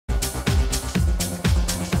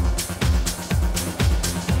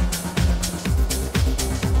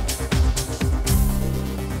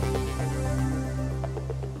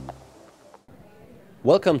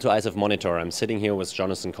Welcome to ICEF Monitor. I'm sitting here with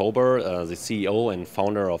Jonathan Kolber, the CEO and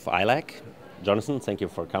founder of ILAC. Jonathan, thank you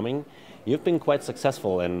for coming. You've been quite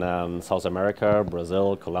successful in South America,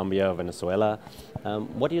 Brazil, Colombia, Venezuela.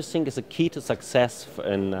 What do you think is the key to success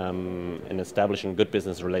in establishing good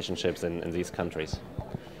business relationships in these countries?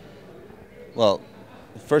 Well,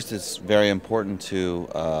 first it's very important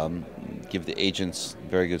to give the agents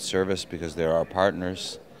very good service because they're our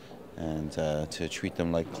partners, and to treat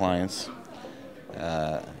them like clients.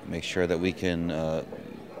 Make sure that we can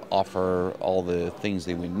offer all the things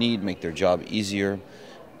they would need, make their job easier.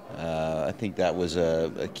 I think that was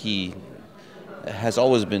a key, has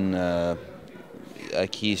always been a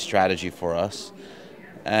key strategy for us.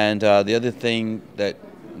 And the other thing that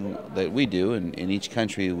we do in each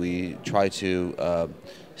country, we try to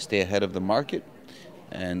stay ahead of the market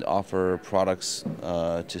and offer products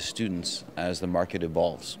to students as the market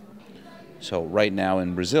evolves. So right now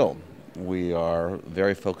in Brazil, we are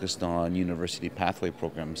very focused on university pathway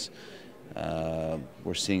programs.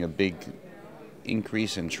 We're seeing a big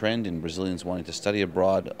increase in trend in Brazilians wanting to study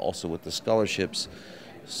abroad, also with the scholarships.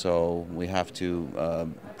 So we have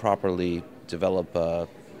to properly develop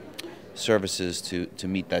services to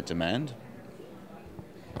meet that demand.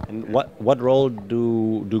 And what role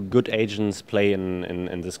do good agents play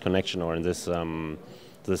in this connection or in this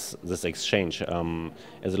this exchange?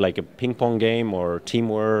 Is it like a ping pong game or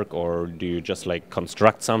teamwork, or do you just like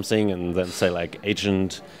construct something and then say like,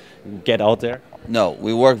 agent, get out there? No,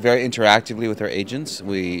 we work very interactively with our agents.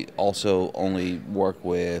 We also only work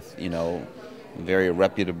with, very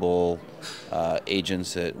reputable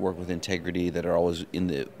agents that work with integrity, that are always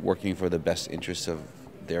working for the best interests of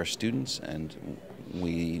their students, and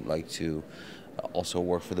we like to also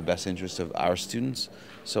work for the best interests of our students.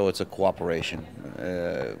 So it's a cooperation.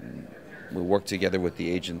 We work together with the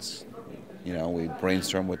agents. We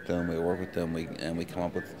brainstorm with them, we work with them, and we come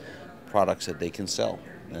up with products that they can sell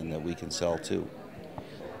and that we can sell too.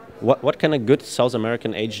 What can a good South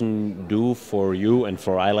American agent do for you and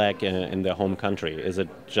for ILAC in their home country? Is it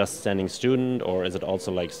just sending student, or is it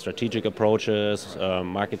also like strategic approaches,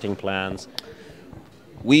 marketing plans?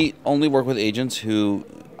 We only work with agents who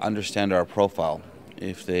understand our profile.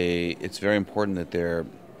 It's very important that they're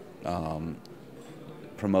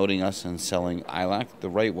promoting us and selling ILAC the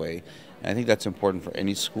right way. And I think that's important for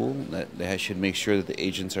any school, that they should make sure that the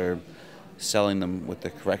agents are selling them with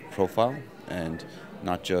the correct profile and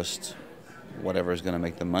not just whatever is going to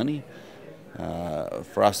make them money.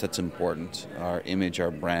 For us, that's important. Our image,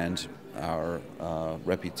 our brand, our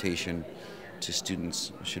reputation to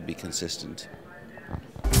students should be consistent.